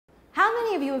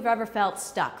many of you have ever felt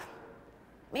stuck?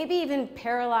 Maybe even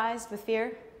paralyzed with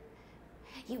fear?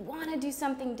 You want to do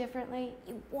something differently,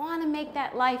 you want to make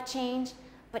that life change,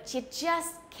 but you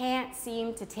just can't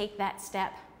seem to take that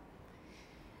step.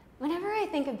 Whenever I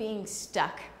think of being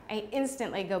stuck, I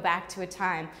instantly go back to a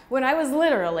time when I was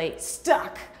literally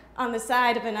stuck on the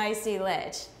side of an icy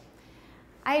ledge.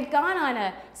 I had gone on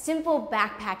a simple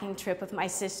backpacking trip with my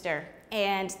sister,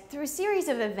 and through a series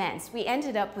of events, we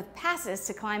ended up with passes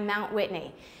to climb Mount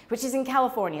Whitney, which is in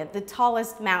California, the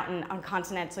tallest mountain on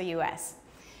continental US.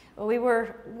 Well, we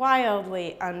were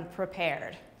wildly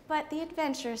unprepared, but the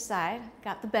adventurous side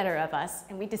got the better of us,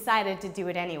 and we decided to do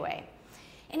it anyway.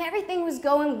 And everything was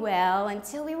going well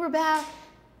until we were about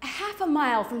a half a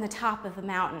mile from the top of the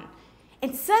mountain.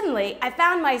 And suddenly, I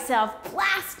found myself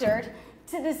plastered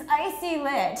to this icy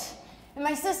ledge. And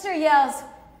my sister yells,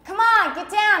 "Come on, get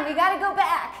down, we gotta go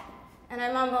back." And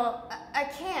I mumble, I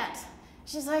can't.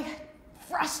 She's like,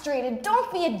 frustrated,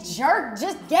 "Don't be a jerk,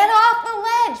 just get off the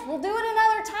ledge, we'll do it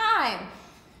another time."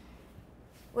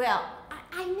 Well,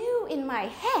 I knew in my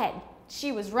head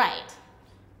she was right,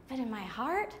 but in my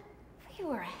heart, we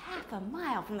were half a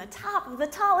mile from the top of the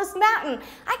tallest mountain.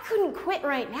 I couldn't quit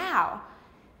right now.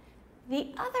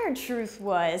 The other truth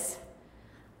was,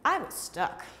 I was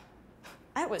stuck.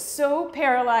 I was so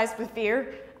paralyzed with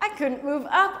fear, I couldn't move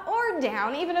up or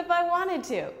down even if I wanted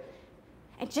to.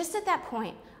 And just at that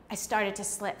point, I started to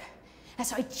slip. And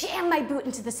so I jammed my boot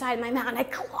into the side of my mountain. I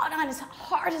clawed on as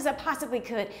hard as I possibly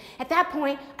could. At that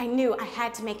point, I knew I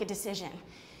had to make a decision.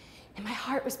 And my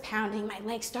heart was pounding, my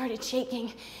legs started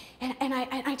shaking, and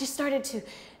I just started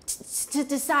to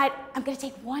decide I'm gonna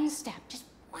take one step, just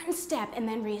one step, and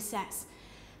then reassess.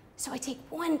 So I take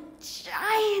one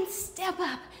giant step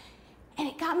up, and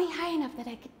it got me high enough that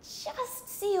I could just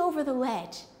see over the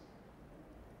ledge.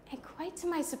 And quite to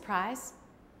my surprise,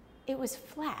 it was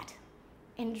flat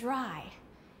and dry,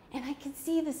 and I could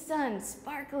see the sun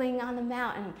sparkling on the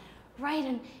mountain right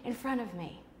in front of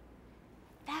me.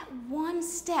 That one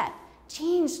step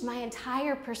changed my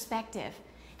entire perspective.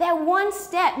 That one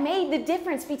step made the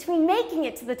difference between making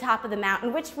it to the top of the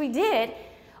mountain, which we did,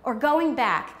 or going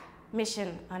back,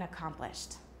 mission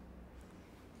unaccomplished.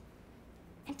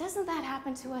 And doesn't that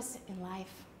happen to us in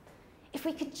life? If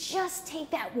we could just take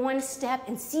that one step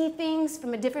and see things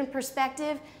from a different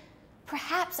perspective,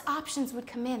 perhaps options would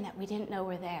come in that we didn't know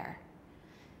were there.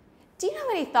 Do you know how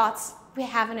many thoughts we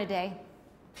have in a day?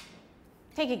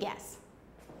 Take a guess.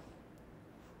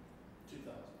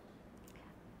 2,000.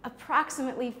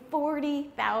 Approximately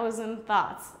 40,000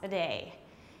 thoughts a day.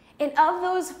 And of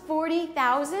those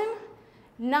 40,000,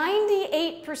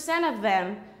 98% of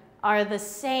them are the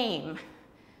same.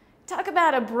 Talk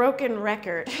about a broken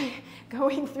record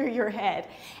going through your head.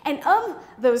 And of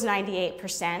those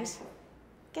 98%,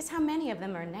 guess how many of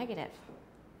them are negative?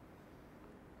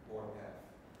 More than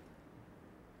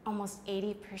half. Almost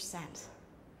 80%.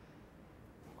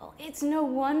 Well, it's no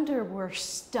wonder we're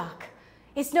stuck.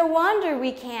 It's no wonder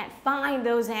we can't find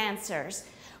those answers.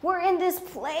 We're in this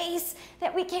place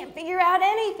that we can't figure out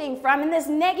anything from, and this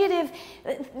negative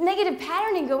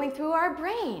patterning going through our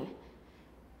brain.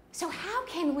 So how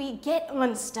can we get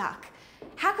unstuck?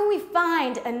 How can we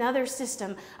find another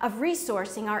system of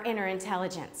resourcing our inner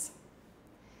intelligence?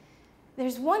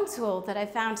 There's one tool that I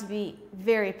found to be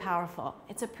very powerful.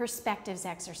 It's a perspectives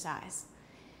exercise.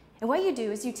 And what you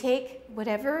do is you take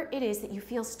whatever it is that you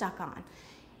feel stuck on,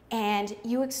 and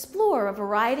you explore a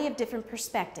variety of different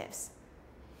perspectives.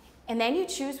 And then you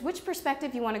choose which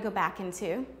perspective you want to go back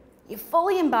into. You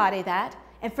fully embody that,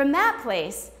 and from that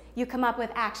place, you come up with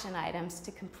action items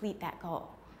to complete that goal.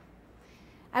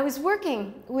 I was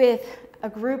working with a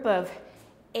group of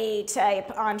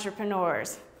A-type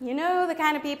entrepreneurs. You know, the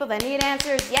kind of people that need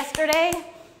answers yesterday.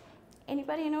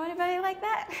 Anybody know anybody like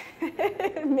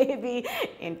that? Maybe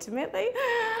intimately.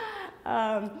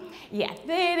 Yeah,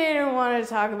 they didn't want to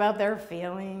talk about their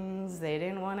feelings. They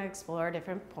didn't want to explore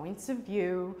different points of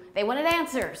view. They wanted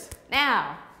answers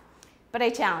now. But I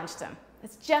challenged them.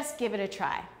 Let's just give it a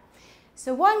try.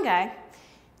 So one guy,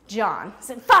 John,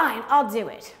 said, "Fine, I'll do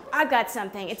it. I've got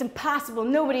something. It's impossible.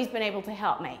 Nobody's been able to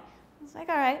help me." I was like,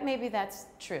 all right, maybe that's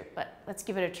true, but let's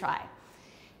give it a try.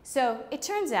 So it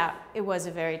turns out it was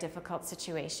a very difficult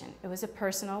situation. It was a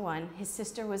personal one. His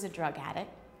sister was a drug addict.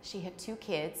 She had 2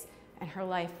 kids, and her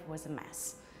life was a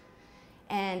mess.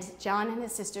 And John and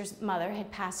his sister's mother had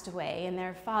passed away, and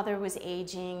their father was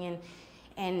aging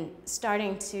and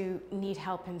starting to need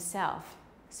help himself.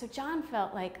 So John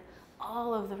felt like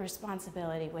all of the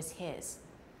responsibility was his.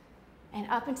 And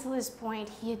up until this point,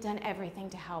 he had done everything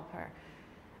to help her.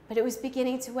 But it was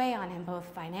beginning to weigh on him, both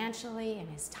financially and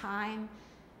his time,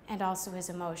 and also his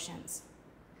emotions.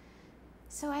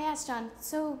 So I asked John,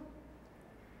 so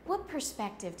what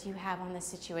perspective do you have on this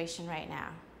situation right now?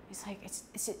 He's like,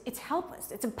 it's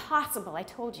helpless. It's impossible, I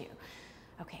told you.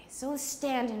 Okay, so let's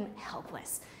stand in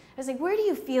helpless. I was like, where do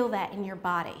you feel that in your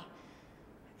body?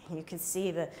 And you can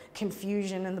see the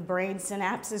confusion and the brain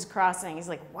synapses crossing. He's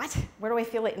like, what? Where do I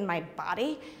feel it in my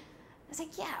body? I was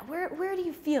like, yeah, where do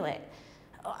you feel it?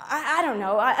 I don't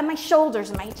know, my shoulders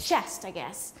and my chest, I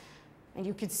guess. And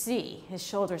you could see his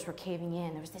shoulders were caving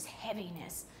in. There was this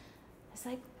heaviness. I was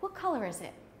like, what color is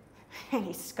it? And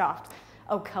he scoffed.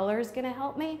 Oh, color is gonna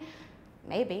help me?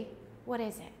 Maybe. What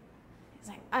is it? He's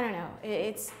like, I don't know,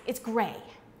 it's gray.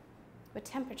 What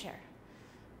temperature?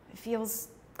 It feels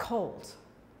cold.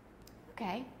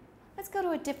 Okay, let's go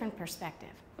to a different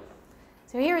perspective.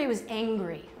 So here he was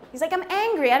angry. He's like, I'm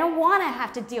angry, I don't wanna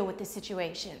have to deal with this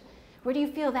situation. Where do you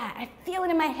feel that? I feel it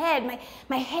in my head.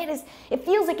 My head it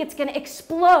feels like it's gonna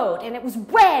explode, and it was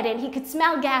red, and he could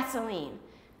smell gasoline.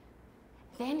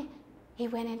 Then he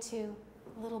went into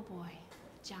a little boy,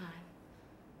 John,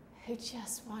 who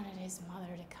just wanted his mother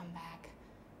to come back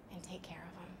and take care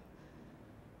of him.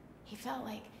 He felt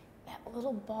like that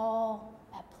little ball,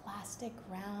 that plastic,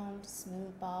 round,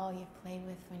 smooth ball you played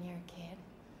with when you were a kid.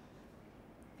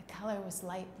 The color was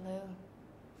light blue,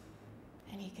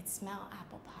 and he could smell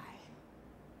apple pie.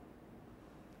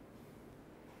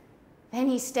 Then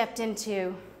he stepped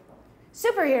into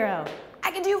superhero,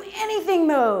 I can do anything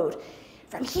mode.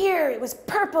 From here, it was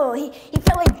purple. He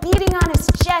felt like beating on his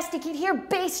chest. He could hear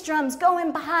bass drums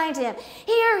going behind him.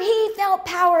 Here, he felt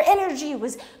power. Energy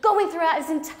was going throughout his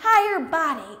entire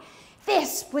body.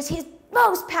 This was his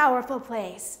most powerful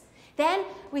place. Then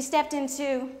we stepped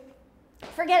into,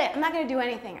 forget it, I'm not going to do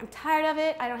anything. I'm tired of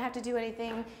it. I don't have to do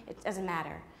anything. It doesn't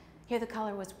matter. Here, the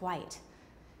color was white.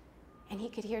 And he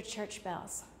could hear church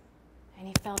bells. And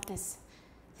he felt this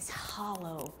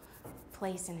hollow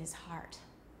place in his heart.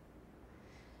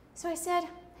 So I said,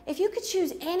 if you could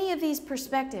choose any of these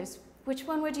perspectives, which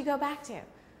one would you go back to? And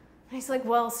he's like,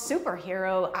 well,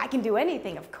 superhero, I can do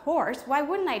anything, of course. Why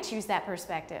wouldn't I choose that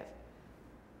perspective?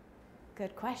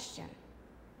 Good question.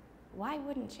 Why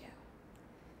wouldn't you?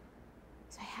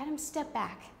 So I had him step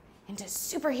back into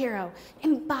superhero,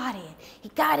 embody it. He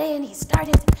got in, he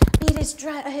started to beat his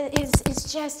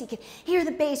chest. He could hear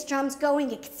the bass drums going.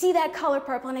 He could see that color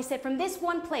purple. And I said, from this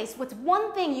one place, what's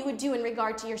one thing you would do in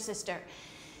regard to your sister?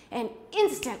 And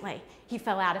instantly, he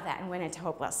fell out of that and went into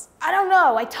hopeless. I don't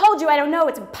know. I told you I don't know.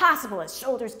 It's impossible. His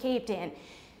shoulders caved in.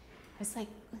 I was like,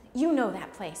 you know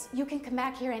that place. You can come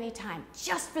back here anytime.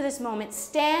 Just for this moment,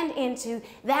 stand into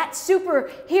that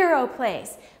superhero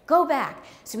place. Go back.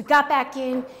 So we got back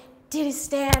in, did his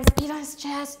stands, beat on his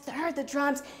chest, heard the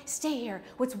drums. Stay here.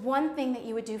 What's one thing that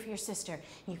you would do for your sister?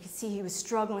 And you could see he was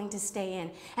struggling to stay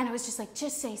in. And I was just like,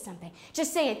 just say something.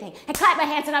 Just say anything. I clapped my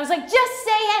hands and I was like, just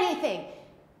say anything.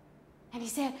 And he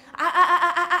said,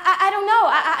 I don't know.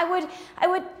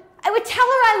 I would tell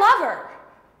her I love her.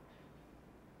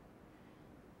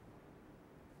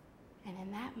 And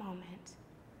in that moment,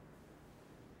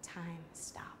 time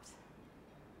stopped.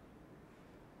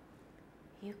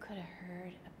 You could have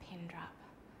heard a pin drop.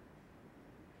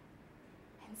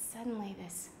 And suddenly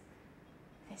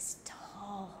this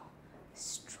tall,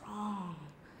 strong,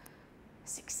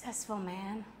 successful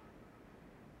man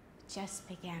just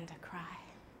began to cry.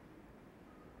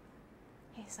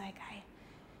 He's like,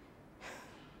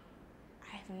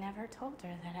 I've never told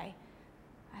her that I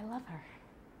love her.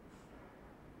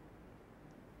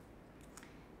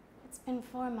 It's been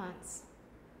 4 months.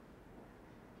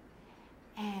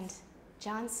 And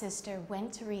John's sister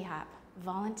went to rehab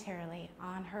voluntarily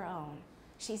on her own.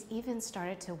 She's even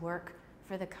started to work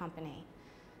for the company.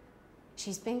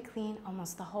 She's been clean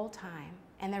almost the whole time,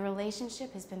 and their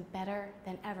relationship has been better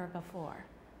than ever before.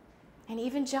 And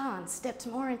even John stepped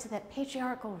more into that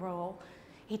patriarchal role.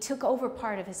 He took over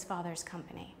part of his father's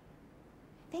company.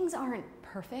 Things aren't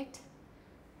perfect,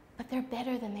 but they're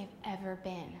better than they've ever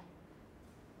been.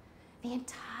 The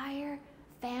entire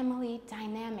family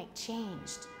dynamic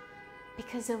changed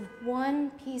because of one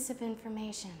piece of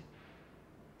information.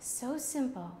 So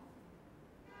simple,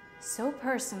 so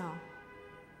personal,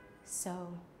 so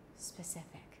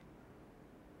specific.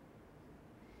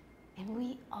 And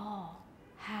we all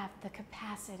have the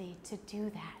capacity to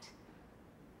do that.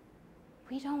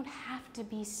 We don't have to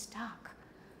be stuck.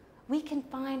 We can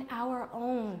find our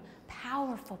own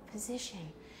powerful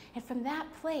position. And from that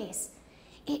place,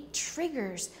 it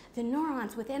triggers the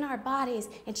neurons within our bodies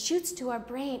and shoots to our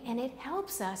brain, and it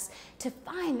helps us to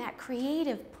find that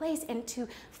creative place and to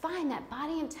find that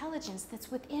body intelligence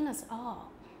that's within us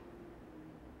all.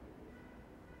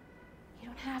 You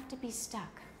don't have to be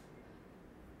stuck.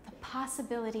 The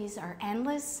possibilities are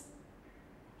endless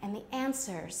and the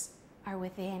answers are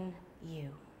within you.